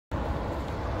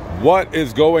What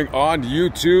is going on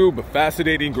YouTube?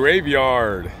 Fascinating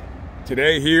graveyard.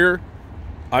 Today here,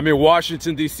 I'm in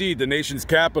Washington, D.C., the nation's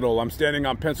capital. I'm standing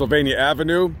on Pennsylvania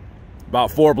Avenue. About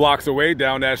 4 blocks away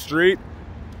down that street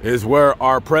is where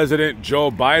our president, Joe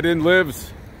Biden,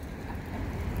 lives.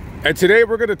 And today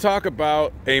we're going to talk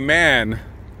about a man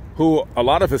who a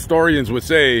lot of historians would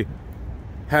say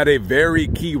had a very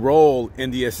key role in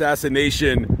the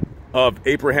assassination of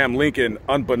Abraham Lincoln,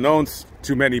 unbeknownst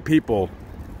to many people.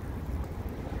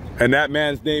 And that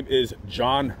man's name is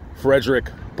John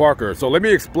Fredrick Parker. So let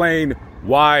me explain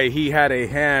why he had a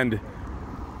hand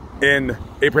in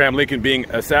Abraham Lincoln being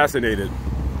assassinated.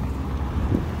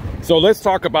 So let's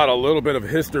talk about a little bit of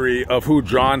history of who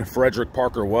John Fredrick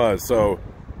Parker was. So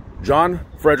John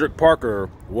Fredrick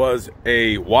Parker was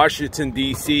a Washington,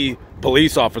 D.C.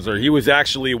 police officer. He was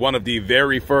actually one of the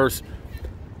very first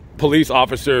police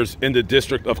officers in the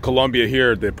District of Columbia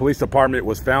here. The police department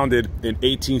was founded in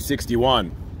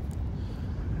 1861.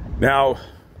 Now,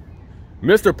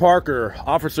 Mr. Parker,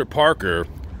 Officer Parker,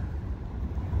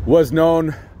 was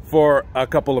known for a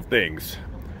couple of things.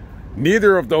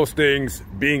 Neither of those things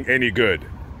being any good.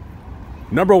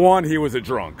 Number one, he was a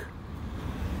drunk.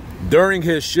 During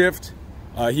his shift,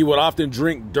 he would often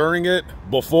drink during it,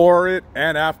 before it,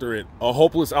 and after it. A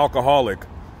hopeless alcoholic.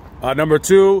 Number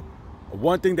two,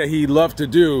 one thing that he loved to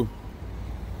do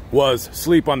was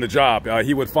sleep on the job.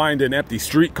 He would find an empty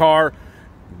streetcar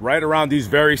right around these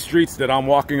very streets that I'm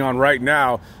walking on right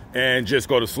now and just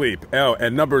go to sleep. Oh,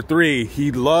 and number three,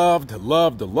 he loved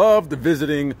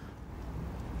visiting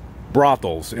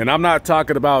brothels. And I'm not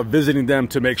talking about visiting them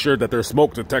to make sure that their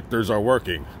smoke detectors are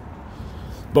working.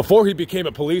 Before he became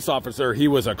a police officer, he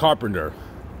was a carpenter.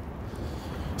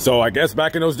 So I guess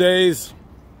back in those days,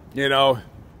 you know,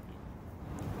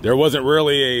 there wasn't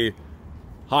really a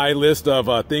high list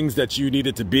of things that you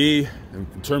needed to be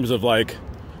in terms of like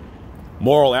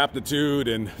moral aptitude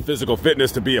and physical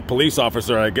fitness to be a police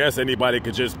officer. I guess anybody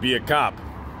could just be a cop.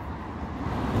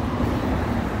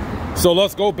 So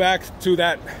let's go back to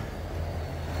that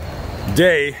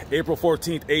day, April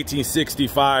 14th,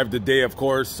 1865, the day, of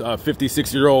course,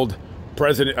 56-year-old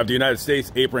president of the United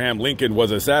States, Abraham Lincoln, was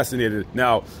assassinated.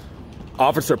 Now,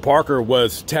 Officer Parker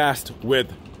was tasked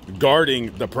with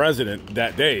guarding the president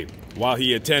that day while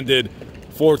he attended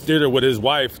Ford Theater with his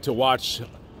wife to watch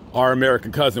Our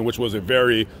American Cousin, which was a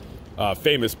very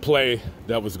famous play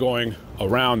that was going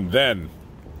around then.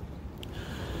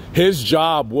 His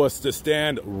job was to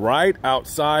stand right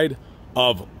outside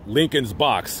of Lincoln's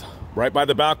box, right by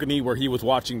the balcony where he was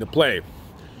watching the play.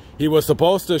 He was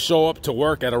supposed to show up to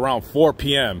work at around 4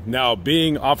 p.m. Now,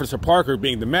 being Officer Parker,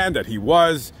 being the man that he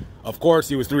was, of course,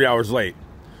 he was 3 hours late.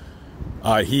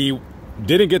 He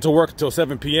didn't get to work until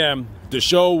 7 p.m. The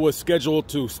show was scheduled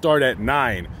to start at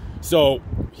 9. So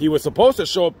he was supposed to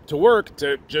show up to work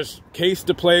to just case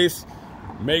the place,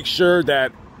 make sure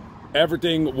that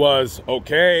everything was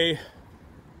okay,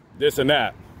 this and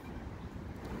that.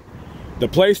 The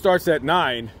play starts at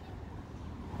 9.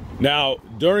 Now,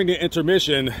 during the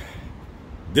intermission,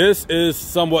 this is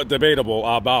somewhat debatable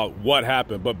about what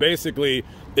happened, but basically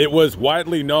it was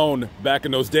widely known back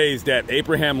in those days that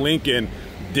Abraham Lincoln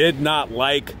did not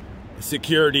like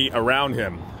security around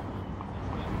him.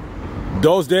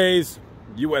 Those days,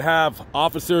 you would have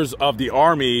officers of the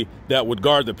army that would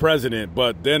guard the president,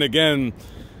 but then again,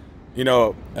 you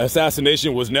know,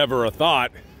 assassination was never a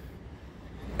thought,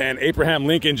 and Abraham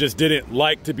Lincoln just didn't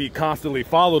like to be constantly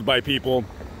followed by people.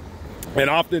 And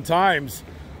oftentimes,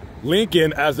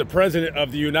 Lincoln, as the president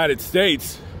of the United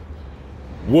States,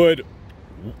 would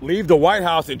leave the White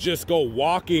House and just go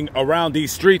walking around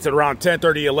these streets at around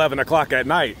 10:30, 11 o'clock at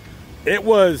night. It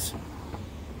was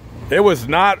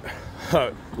not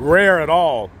rare at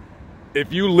all.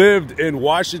 If you lived in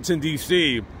Washington,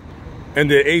 D.C. in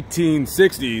the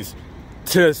 1860s,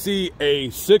 to see a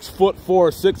 6'4",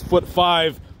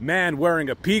 6'5" man wearing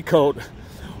a pea coat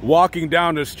walking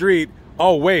down the street,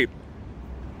 oh wait,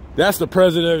 that's the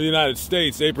president of the United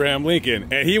States, Abraham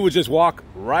Lincoln. And he would just walk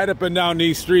right up and down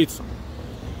these streets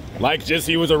like just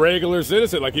he was a regular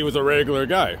citizen, like he was a regular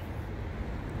guy.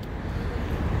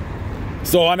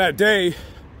 So on that day,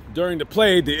 during the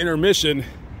play, the intermission,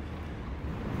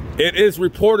 it is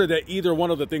reported that either one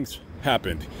of the things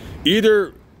happened.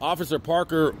 Either Officer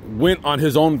Parker went on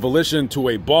his own volition to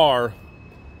a bar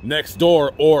next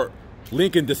door, or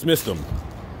Lincoln dismissed him.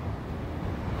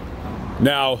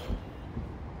 Now,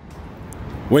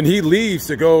 when he leaves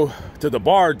to go to the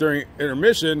bar during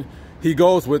intermission, he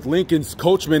goes with Lincoln's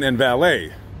coachman and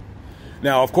valet.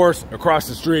 Now, of course, across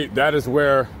the street, that is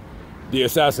where the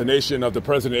assassination of the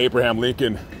President Abraham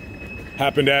Lincoln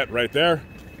happened at, right there.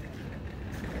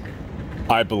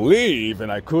 I believe, and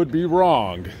I could be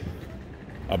wrong,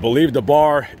 I believe the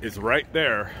bar is right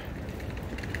there.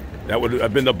 That would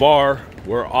have been the bar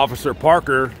where Officer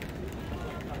Parker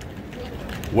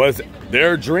was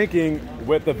there drinking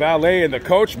with the valet and the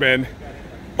coachman.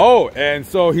 Oh, and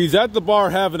so he's at the bar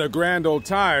having a grand old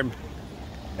time,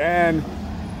 and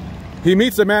he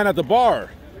meets a man at the bar.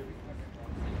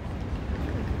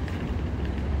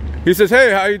 He says,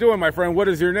 "Hey, how you doing, my friend? What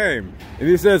is your name?" And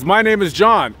he says, "My name is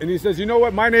John." And he says, "You know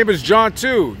what? My name is John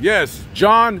too. Yes,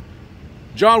 John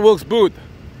Wilkes Booth.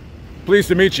 Pleased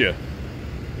to meet you."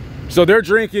 So they're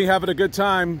drinking, having a good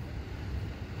time.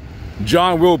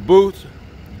 John Wilkes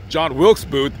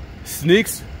Booth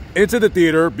sneaks into the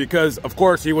theater because, of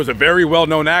course, he was a very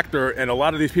well-known actor, and a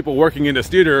lot of these people working in this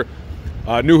theater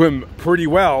knew him pretty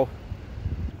well.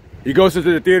 He goes into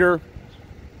the theater,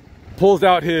 pulls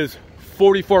out his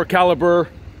 .44 caliber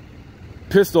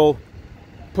pistol,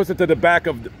 puts it to the back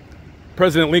of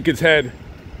President Lincoln's head,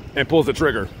 and pulls the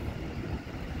trigger.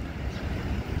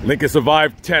 Lincoln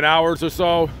survived 10 hours or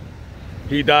so.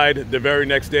 He died the very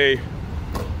next day,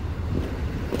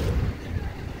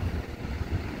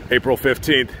 April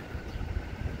 15th,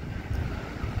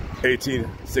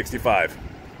 1865.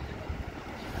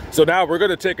 So now we're going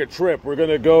to take a trip. We're going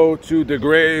to go to the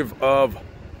grave of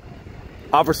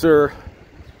Officer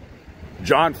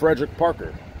John Fredrick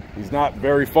Parker. He's not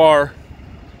very far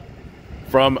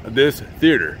from this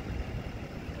theater.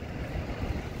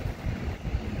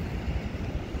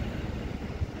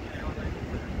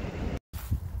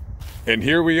 And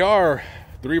here we are,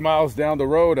 3 miles down the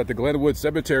road at the Glenwood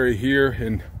Cemetery here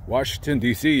in Washington,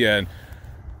 D.C., and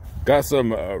got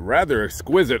some rather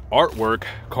exquisite artwork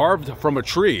carved from a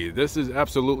tree. This is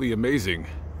absolutely amazing.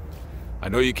 I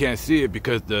know you can't see it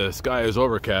because the sky is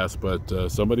overcast,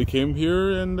 but somebody came here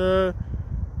and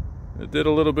did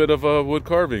a little bit of wood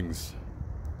carvings.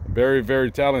 Very,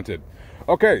 very talented.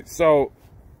 Okay, so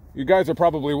you guys are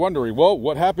probably wondering, well,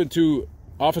 what happened to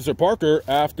Officer Parker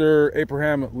after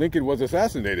Abraham Lincoln was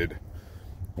assassinated?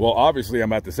 Well, obviously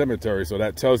I'm at the cemetery, so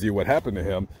that tells you what happened to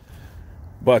him.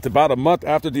 But about a month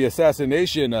after the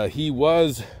assassination, he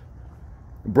was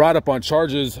brought up on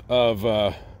charges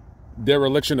of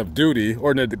dereliction of duty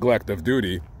or neglect of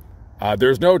duty.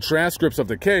 There's no transcripts of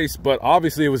the case, but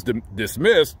obviously it was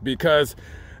dismissed because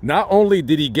not only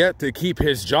did he get to keep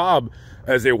his job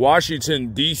as a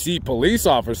Washington, D.C. police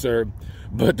officer,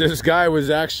 but this guy was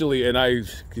actually, and I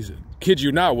kid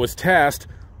you not, was tasked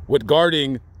with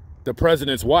guarding the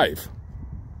president's wife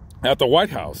at the White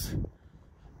House.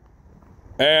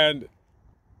 And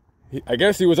I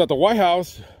guess he was at the White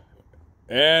House,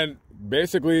 and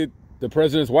basically the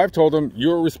president's wife told him,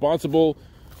 "You're responsible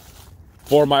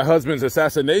for my husband's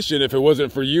assassination. If it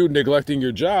wasn't for you neglecting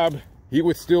your job, he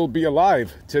would still be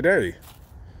alive today."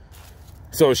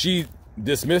 So she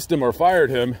dismissed him or fired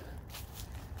him,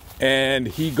 and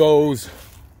he goes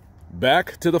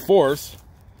back to the force,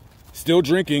 still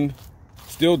drinking,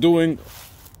 still doing,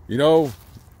 you know,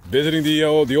 visiting the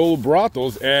old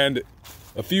brothels. And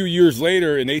a few years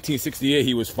later, in 1868,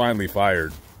 he was finally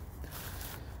fired.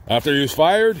 After he was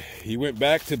fired, he went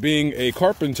back to being a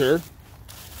carpenter,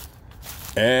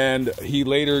 and he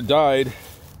later died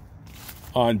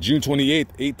on June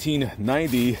 28th,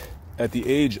 1890, at the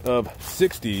age of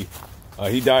 60.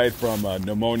 He died from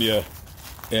pneumonia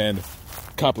and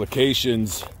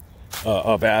complications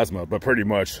of asthma, but pretty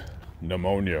much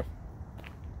pneumonia.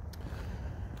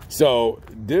 So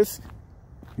this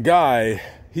guy,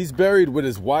 he's buried with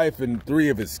his wife and 3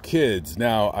 of his kids.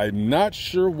 Now, I'm not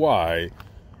sure why,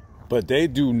 but they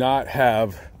do not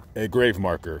have a grave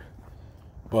marker.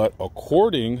 But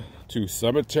according to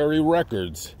cemetery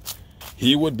records,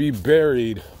 he would be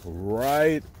buried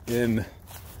right in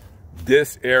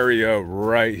this area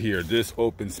right here, this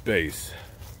open space.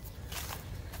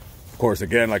 Of course,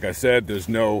 again, like I said, there's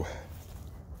no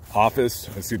office.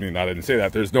 Excuse me, no, I didn't say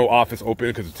that. There's no office open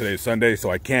because today's Sunday,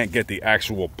 so I can't get the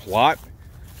actual plot.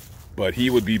 But he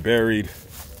would be buried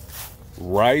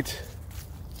right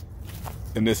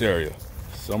in this area,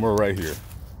 somewhere right here.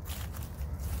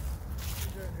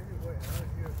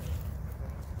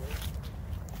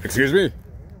 Excuse me?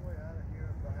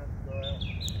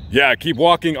 Yeah, keep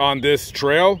walking on this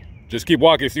trail. Just keep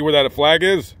walking. See where that flag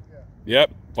is? Yeah.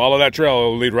 Yep. Follow that trail.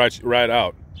 It'll lead right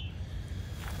out.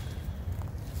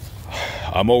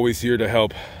 I'm always here to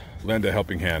help, lend a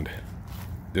helping hand.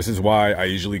 This is why I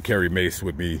usually carry mace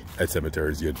with me at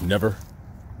cemeteries. You'd never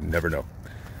know.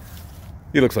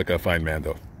 He looks like a fine man,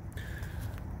 though.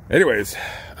 Anyways,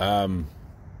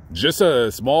 just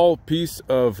a small piece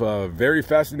of very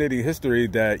fascinating history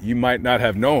that you might not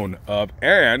have known of.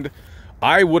 And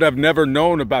I would have never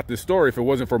known about this story if it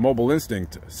wasn't for Mobile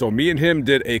Instinct. So me and him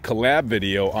did a collab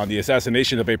video on the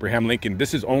assassination of Abraham Lincoln.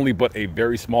 This is only but a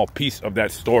very small piece of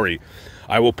that story.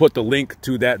 I will put the link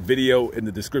to that video in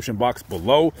the description box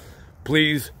below.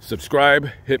 Please subscribe,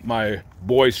 hit my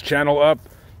boy's channel up.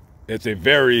 It's a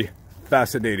very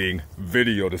fascinating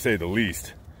video, to say the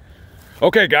least.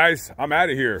 Okay, guys, I'm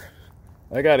out of here.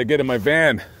 I gotta get in my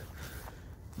van.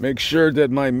 Make sure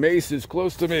that my mace is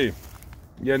close to me.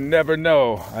 You never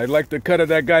know. I like the cut of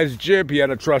that guy's jib. He had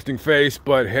a trusting face,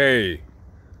 but hey,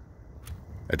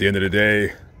 at the end of the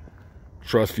day,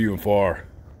 trust few and far.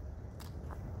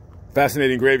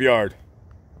 Fascinating graveyard.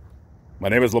 My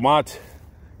name is Lamont,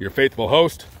 your faithful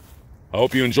host. I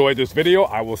hope you enjoyed this video.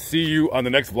 I will see you on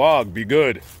the next vlog. Be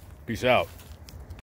good. Peace out.